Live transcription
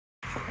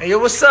Hey, yo,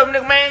 what's up,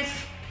 Nick man?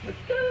 What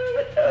the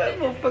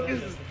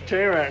motherfuckers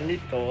turn around ni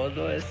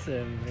todo ese,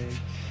 man.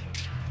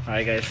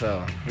 Alright, guys,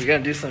 so we're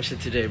gonna do some shit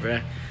today, bro.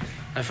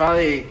 I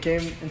finally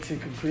came into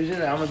conclusion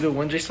that I'm gonna do a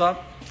 1J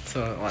swap.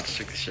 So watch,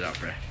 check this shit out,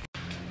 bro.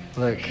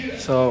 Look,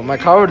 so my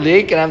car would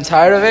leak and I'm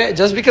tired of it.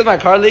 Just because my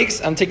car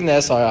leaks, I'm taking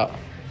the SR out.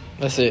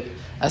 That's it.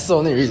 That's the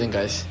only reason,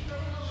 guys.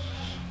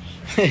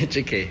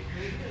 JK.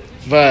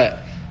 But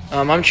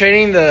I'm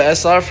trading the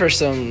SR for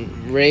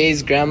some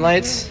raised gram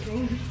lights.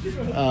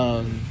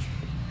 I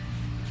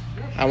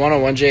want a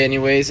 1J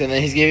anyways, and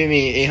then he's giving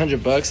me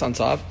 $800 on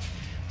top.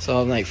 So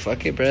I'm like,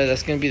 fuck it, bro.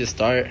 That's gonna be the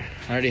start.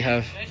 I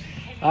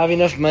have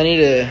enough money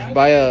to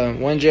buy a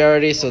 1J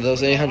already, so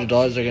those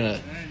 $800 are gonna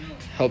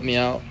help me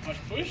out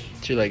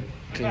to like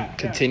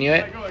continue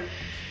it.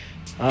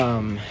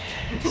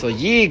 So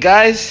yeah,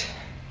 guys,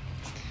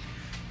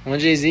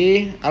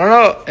 1JZ. I don't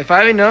know if I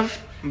have enough.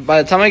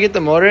 By the time I get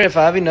the motor, if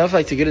I have enough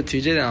like to get a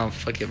 2J, then I'll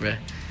fuck it, bro.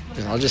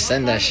 Then I'll just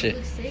send that shit.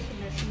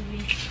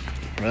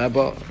 Bro, I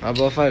bought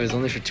 5 is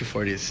only for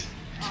 240s.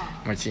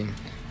 Martin.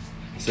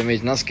 So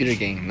not scooter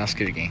gang, not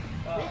scooter gang.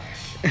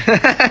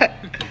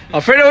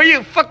 Alfredo, where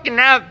you fucking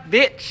at,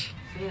 bitch?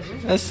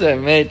 That's it,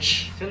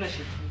 Mitch.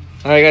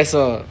 Alright, guys,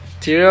 so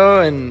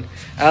Tiro and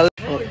Alex,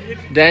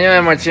 Daniel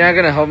and Martin are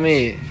gonna help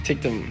me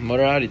take the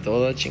motor out y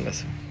todo.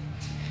 Chingas.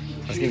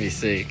 That's gonna be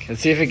sick.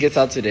 Let's see if it gets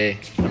out today.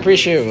 I'm pretty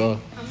sure it will.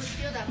 I'm gonna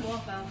steal that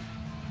ball out.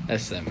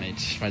 That's it,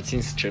 Mitch.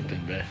 Martin's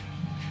tripping, bro.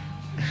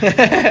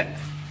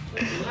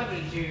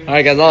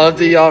 Alright, guys, I'll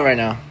update y'all right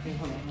now.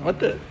 What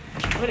the?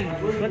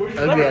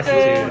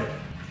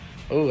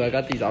 Oh, I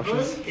got these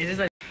options.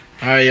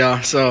 Alright,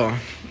 y'all. So,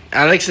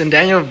 Alex and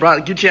Daniel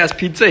brought Gucci ass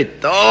pizza y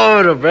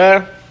todo,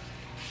 bruh.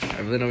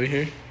 Evelyn over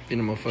here, being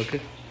a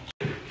motherfucker.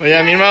 But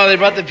yeah, meanwhile, they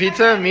brought the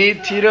pizza. Me,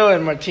 Tito,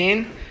 and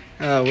Martin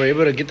were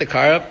able to get the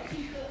car up.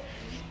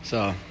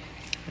 So,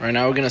 right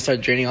now, we're gonna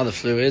start draining all the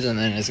fluids and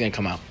then it's gonna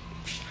come out.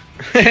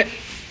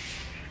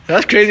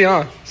 That's crazy,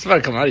 huh? It's about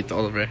to come out y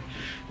todo, bruh.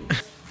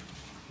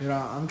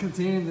 I'm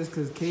continuing this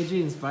because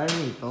KG inspired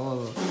me with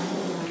all of them.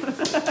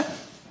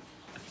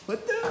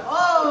 What the?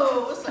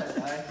 Oh, what's up,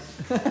 guys?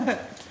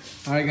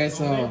 Alright, guys,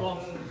 so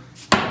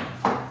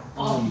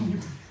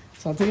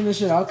I'm taking this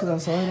shit out because I'm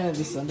selling it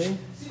this Sunday.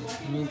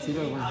 Me and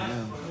Tito went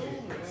down.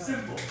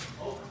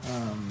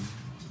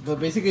 But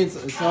basically,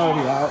 it's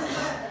already out.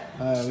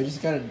 We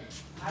just gotta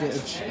get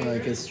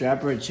a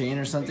strap or a chain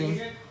or something.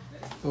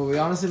 But we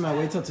honestly might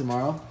wait till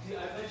tomorrow.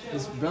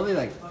 It's barely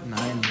like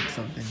 9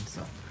 something,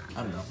 so.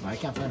 I don't know, but I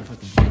can't find a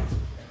fucking chain.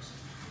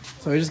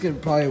 So we're just gonna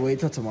probably wait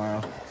till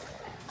tomorrow.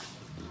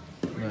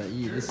 But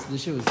yeah, this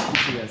shit was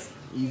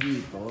easy,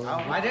 bro.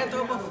 I didn't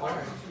throw it before.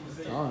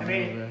 Oh, No,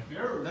 you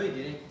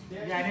didn't.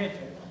 Yeah, I did.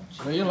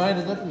 Bro, you're lying,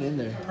 there's nothing in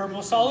there.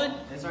 Purple solid?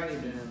 It's already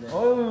been in there.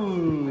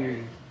 Oh!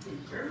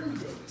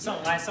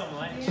 Something light, something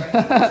light.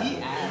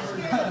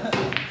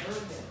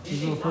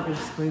 These motherfuckers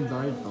just playing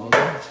Dart all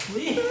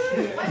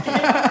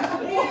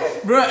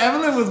Bro,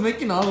 Evelyn was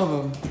making all of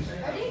them.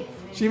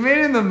 She made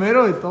it in the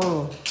middle y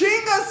todo.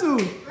 Chingasu!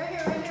 Right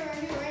here,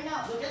 right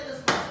now. Look at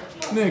this.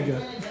 Nigga.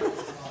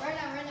 Right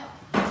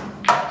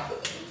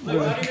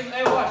now.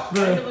 Hey, watch.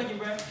 Bro.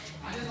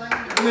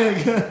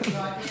 Nigga.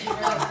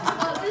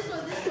 Oh, this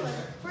one.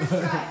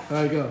 First try.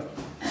 Alright, go.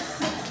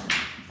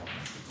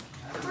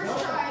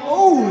 First try.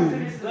 Oh!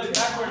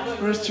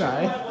 First try.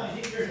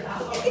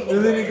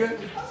 Really, nigga?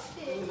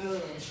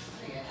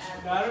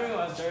 I don't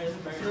realize there is a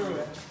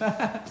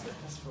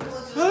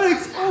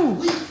Alex!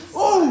 Oh!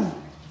 Oh!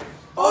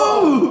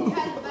 Oh!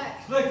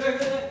 Look.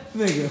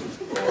 Nigga.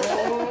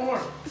 One more.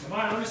 Come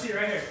on, let me see it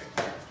right here.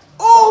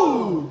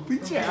 Oh!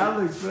 Pinche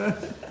Alex, man.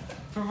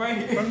 From right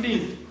here. From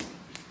deep.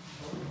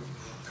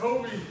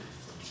 Kobe.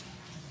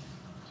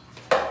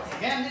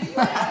 Damn, did you?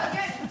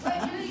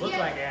 Look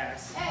like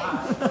ass.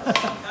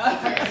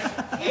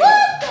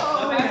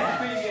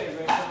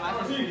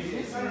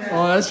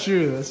 Oh, that's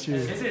true. Is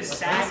it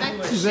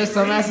sad? She says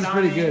some ass is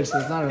pretty good, so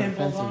it's not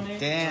offensive.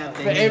 Damn,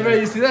 But hey, bro,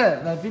 you see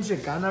that? That pinche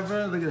cana,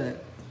 bro? Look at that.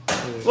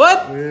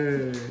 What?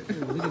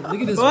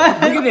 Look at this. What?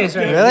 Look at this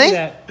right Really?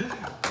 here.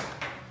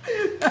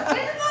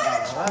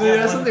 Dude,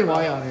 there's something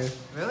white on here.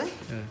 Really?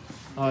 Yeah.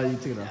 Oh, you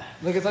took it off.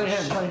 Look, it's on your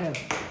hand. It's on your hand.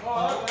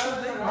 Oh,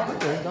 look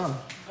there, it's gone.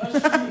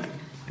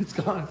 It's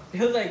gone. It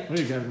was like, What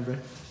are you grabbing, bro?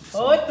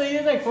 oh, what the?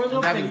 It's like 4 little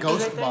I'm having things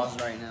ghost right there. balls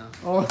right now.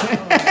 Oh,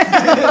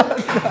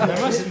 They're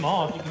not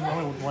small if you can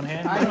only with one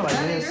hand. I know like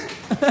this.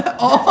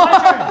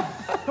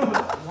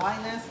 Why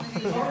nasty?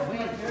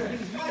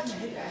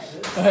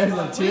 Alright,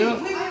 so Tito,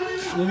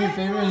 did me a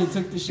favor and he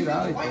took the shit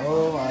out. Like,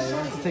 oh, I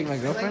want to take my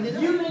girlfriend.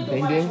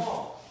 Ding ding.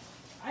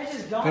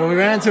 But we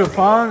ran into a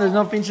problem. There's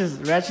no pinches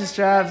ratchet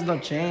straps, no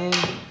chain.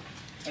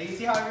 Hey, you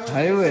see how everyone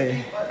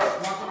Highway. walking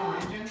in the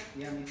engine?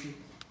 Yeah, me too.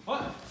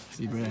 What?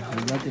 See, bro,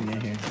 there's nothing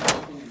in here.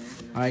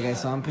 Alright,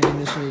 guys, so I'm painting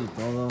this shit with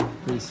todo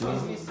pretty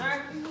soon.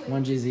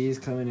 1JZ is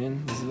coming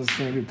in. This is what's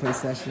gonna replace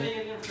that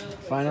shit.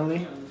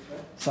 Finally.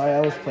 Sorry,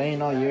 I was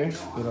playing all year,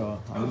 but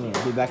I'm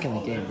gonna be back in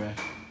the game, bro.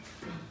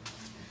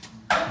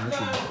 Holy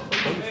fuck.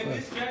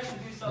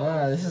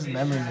 Yeah, this is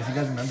memories. If you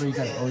guys remember, you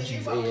guys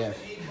OGs AF.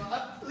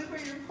 Look where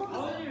you're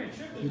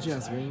pointing. You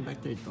just ring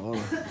back there todo.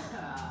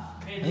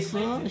 That's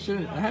all. I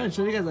haven't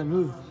showed you guys I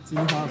moved to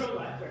new house.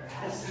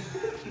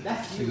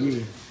 That's For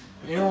you.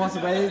 Anyone wants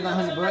to buy these?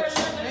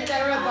 $900. Make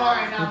that red bar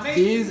right now. With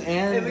these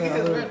and look the at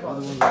this other red ball.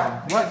 ones.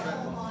 What?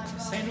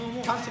 Say no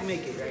more. Come to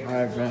make it right now.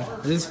 Alright, bro.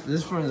 This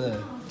is for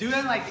the. Do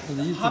it like the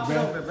YouTube, hop it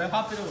bro. over, bro.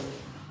 Hop it over.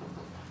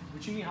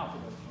 What you mean hop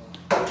it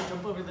up?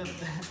 Jump over the.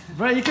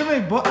 Bro, you can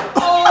make Oh!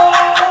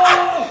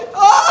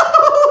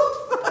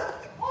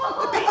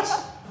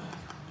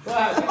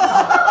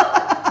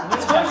 I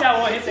told you I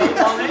won't hit the 8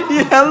 ball, man.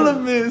 You hella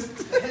missed.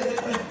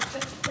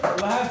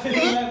 What happened?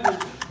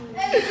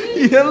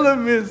 You hella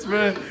missed,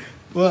 bro.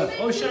 What?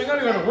 Oh shit, I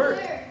gotta go to work.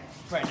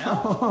 Right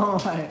now? Oh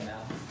my.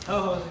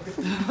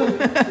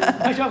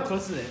 My job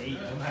closer than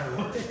 8, no matter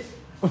what.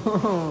 I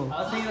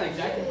was thinking like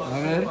Jack and Box. My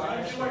bad.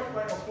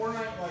 Like a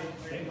Fortnite,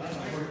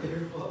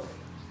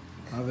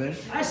 My bad.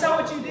 I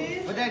saw what you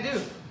did. What did I do?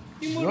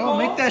 You moved Bro, ball.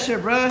 make that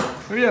shit, bro.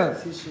 Hurry up.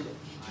 What?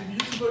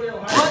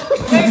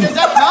 Wait, does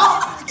that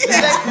count?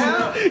 Does that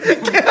count?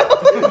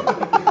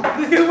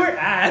 We're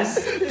ass.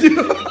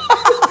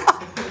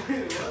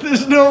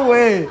 There's no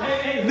way.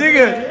 Hey,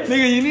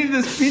 Nigga, you need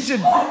this peach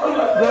and...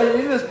 Bro, you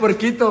need this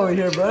porquito over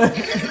here, bro.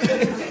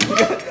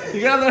 You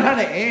gotta learn how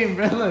to aim,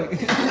 bro. Look. I'm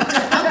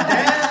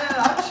dead.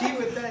 I'll cheat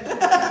with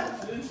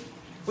that.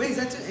 Wait, is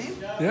that to aim?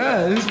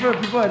 Yeah, this is for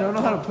people that don't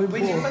know how to play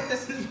Wait, you pool. put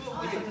this in. You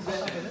put this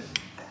right like this?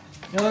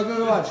 Yeah, look,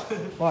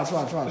 watch.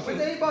 Watch. Put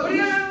the 8 ball.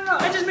 No.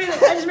 I just made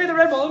the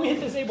red ball. Let me hit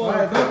this 8 ball.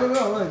 Alright, go.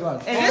 Look,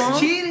 watch. Hey, this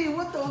cheating.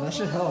 What the? That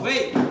should help.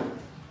 Wait.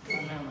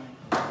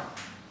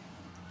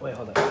 Wait,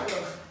 hold on.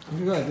 You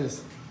can go like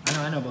this.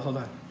 I know, but hold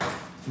on.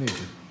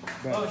 Nigga.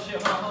 Oh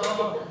shit, hold on.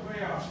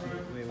 Wait.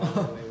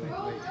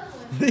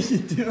 What are you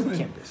doing?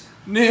 Campus.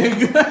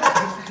 Nigga.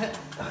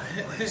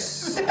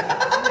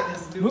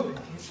 Stupid.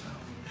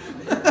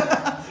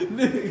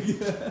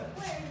 Nigga.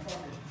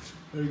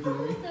 Are you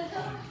kidding me?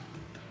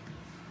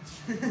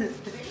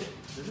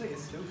 This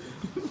nigga's stupid.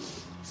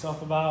 It's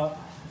off about.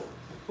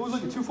 Oh,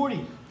 look at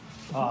 240.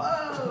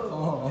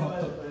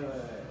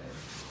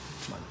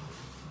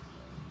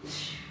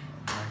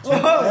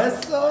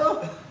 That's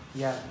so.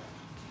 Yeah.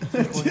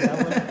 Wait,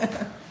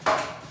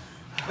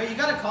 you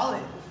gotta call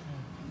it.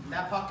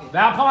 That pocket.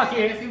 That pocket.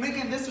 If you're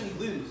making this one, you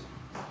lose.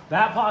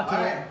 That pocket.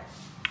 Alright.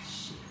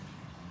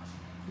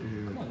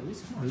 Come on,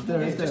 Luis. Come on. Right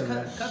there, Just bro.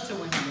 cut to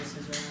when he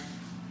misses right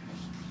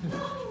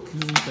This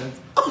is intense. now.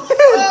 Oh,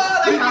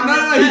 that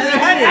No, you didn't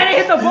hit it. I didn't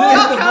hit the You ball.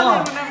 didn't hit the ball.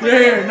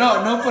 Here.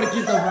 No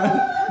porquito, bro.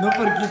 No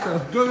porquito.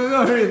 Go.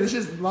 Hurry. This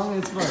shit's long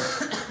as fuck.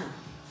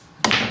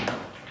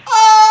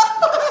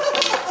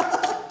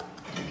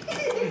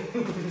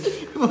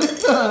 What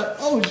the?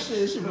 Oh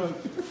shit, she broke.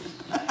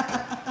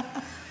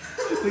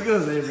 Look at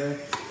those there, bro.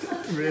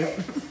 Rip.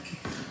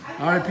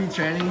 RP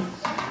training.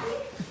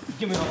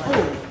 Give me the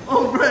line.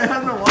 Oh, bro, it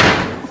has no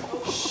water.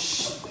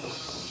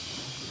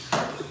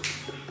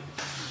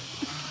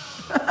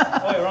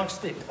 Oh, wait, wrong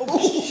stick.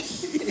 Oh,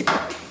 shit.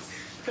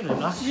 Could've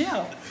knocked me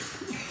out.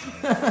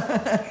 Check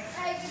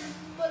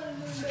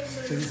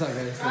this out,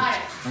 guys.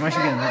 I'm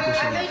actually gonna make this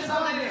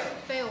shit.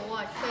 Fail,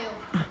 watch, fail.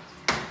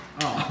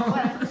 Oh.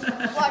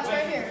 Watch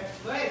right here.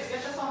 Wait,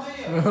 get this on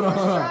video. Hold on.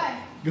 Try.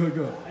 Go. There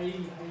you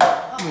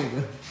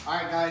go.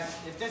 Alright, guys.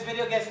 If this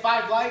video gets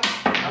 5 likes,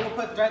 I will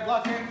put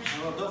dreadlock here and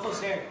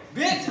Rodolfo's hair.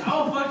 Bitch,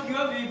 I'll fuck you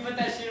up if you put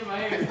that shit in my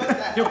hair. Put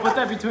that. He'll put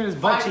that between his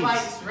butt 5 cheeks.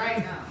 likes right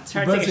now.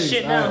 Try to take a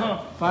shit now,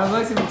 huh? 5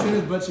 likes in between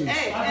his butt cheeks.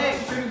 Hey,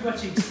 Between his butt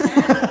cheeks.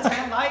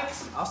 10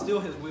 likes, I'll steal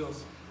his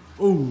wheels.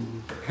 Ooh.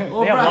 Oh, They have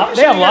bro, lo- I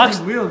they show have you guys locks.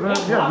 his wheels, bro. They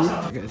have Yeah,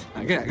 locks guys,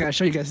 I gotta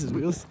show you guys his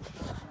wheels.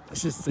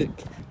 That's just sick.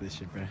 This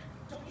shit, bro.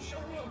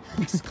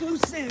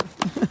 Exclusive.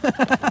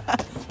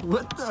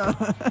 What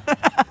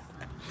the?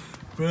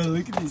 Bro,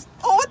 look at these.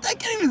 Oh, what? I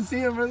can't even see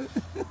him, brother.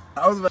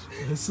 I was about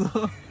to. So.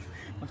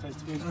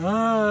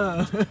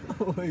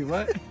 Wait,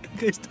 what?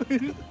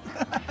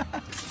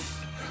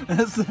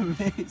 That's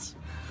amazing.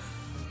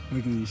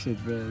 Look at these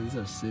shit, bro. These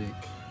are sick.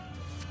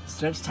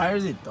 Stretch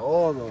tires y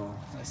todo.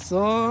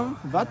 So,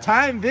 about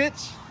time,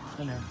 bitch.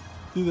 I know.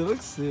 Dude, they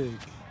look sick.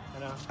 I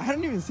know. I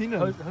hadn't even seen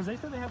them. Jose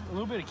said they have a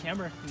little bit of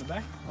camera in the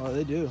back. Oh,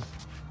 they do.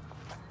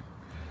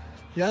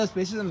 Yeah, the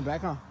spaces in the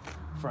back, huh?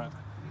 Front.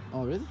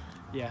 Oh, really?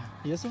 Yeah.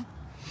 Yes, sir?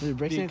 Were your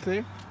brakes ain't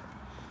clear?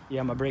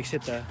 Yeah, my brakes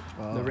hit the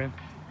rim.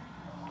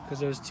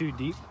 Because it was too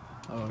deep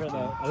Oh, for the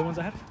okay. other ones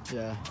I had.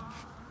 Yeah.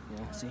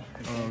 Yeah, see?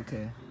 Oh,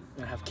 okay.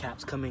 I have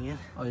caps coming in.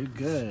 Oh, you're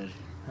good.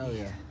 Hell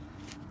yeah.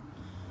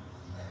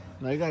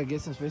 Now you gotta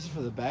get some spaces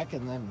for the back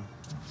and then.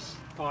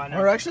 Oh, I know.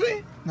 Or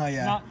actually? No,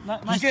 yeah.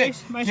 Not my Just get,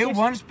 space. My get space.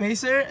 one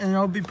spacer and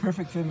it'll be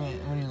perfect fit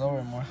when you lower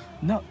it more.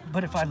 No,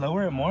 but if I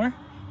lower it more,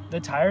 the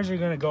tires are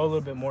gonna go a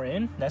little bit more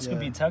in. That's gonna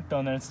Yeah. be tucked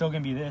on there. It's still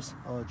gonna be this.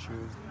 Oh,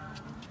 true.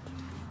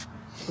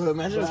 But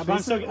imagine a But I'm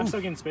spacer.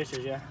 still getting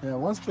spacers, yeah. Yeah,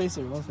 one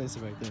spacer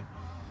right there.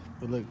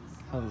 But look,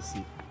 how the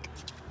seat.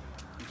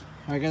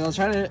 Alright, guys, I'll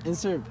try to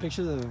insert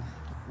pictures of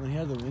when he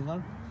had the wing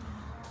on.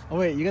 Oh,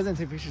 wait, you guys didn't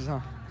take pictures, huh?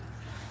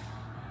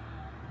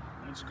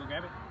 Let's just go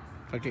grab it.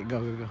 Okay, go.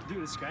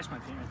 Dude, it scratched my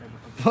paint right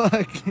there.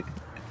 Fuck.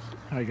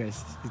 Alright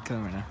guys, he's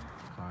coming right now.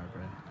 Alright,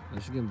 bro.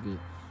 This is gonna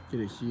get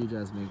a huge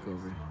ass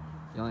makeover.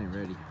 Y'all ain't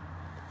ready.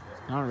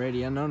 Y'all aren't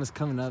ready. I know it's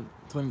coming up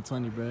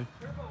 2020, bro.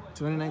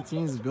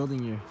 2019 is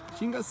building year.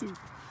 Chingasu.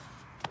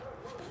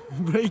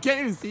 Bro, you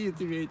can't even see it,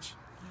 TBH. Is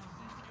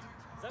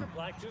that a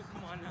black dude?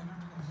 Come on now.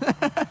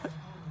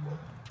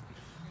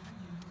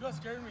 You guys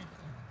scared me.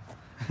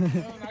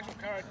 That was an actual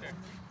car right there.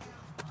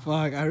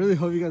 Fuck, I really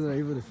hope you guys are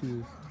able to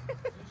see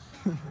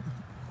this.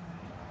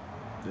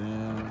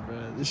 Damn,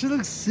 bro. This shit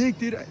looks sick,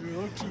 dude.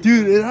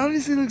 Dude, it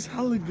honestly looks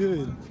hella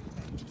good.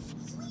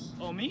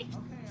 Oh, me?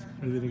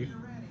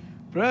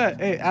 Bruh,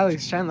 hey,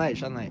 Alex, shine light,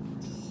 shine light.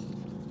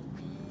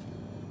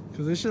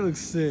 Cause this shit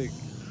looks sick.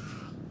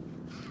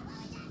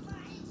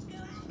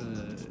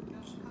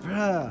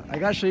 Bruh, I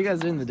gotta show you guys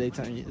during the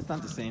daytime. It's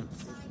not the same.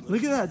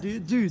 Look at that,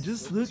 dude. Dude,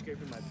 just look.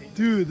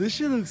 Dude, this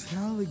shit looks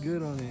hella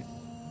good on it.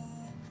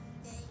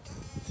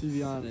 To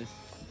be honest.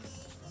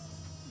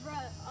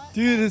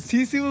 Dude, this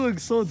TC will look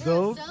so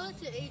dope. Sell it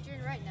to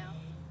Adrian right now.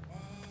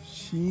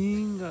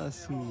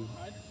 Chingasu.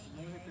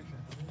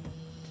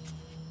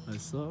 I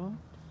saw.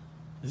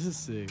 This is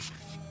sick.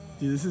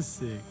 Dude, this is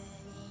sick.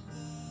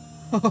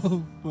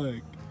 Oh,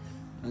 fuck.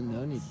 I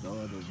know ni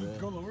todo, bro.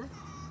 Go lower?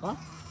 Huh?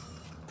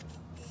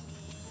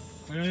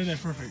 Yeah,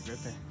 that's perfect right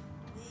there.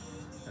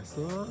 I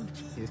saw. You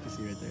guys can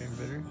see right there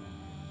better.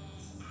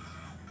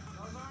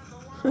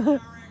 Bro,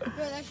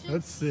 that shit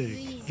That's sick.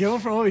 clean. Get one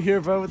from over here,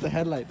 bro, with the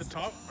headlights. The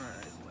top?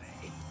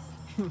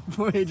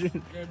 Poor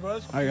Adrian. Yeah, bro,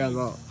 that's Alright, guys,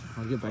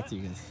 I'll get back to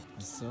you guys.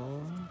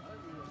 So.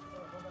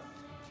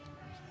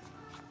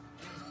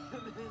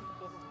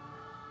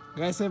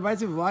 Guys, say bye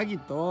to vlog y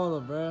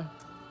todo, bro.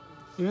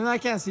 Even though I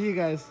can't see you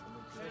guys.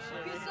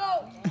 Peace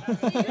out.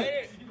 See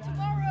you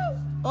tomorrow.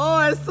 Oh,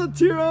 I saw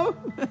Tiro.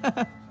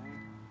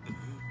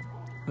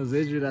 Those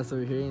Adrian that's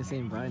over here ain't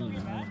saying bye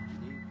anymore.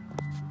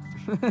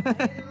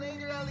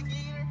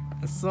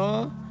 I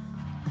saw.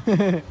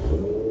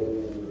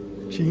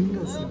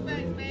 Chingas.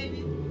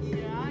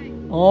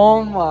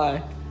 Oh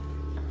my.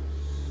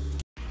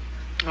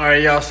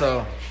 Alright, y'all,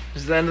 so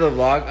this is the end of the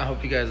vlog. I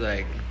hope you guys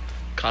like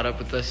caught up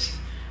with us.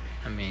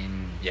 I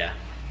mean, yeah,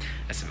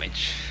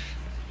 SMH.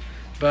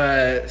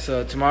 But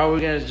so tomorrow we're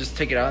gonna just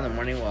take it out in the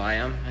morning. Well, I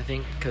am, I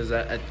think, because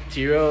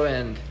Tiro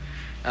and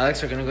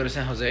Alex are gonna go to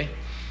San Jose.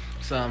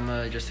 So I'm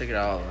gonna just take it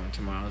out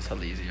tomorrow. It's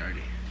hella easy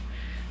already.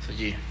 So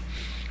gee,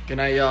 good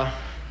night, y'all.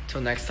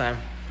 Till next time.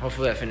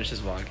 Hopefully I finish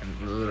this vlog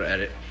and a little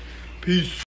edit. Peace.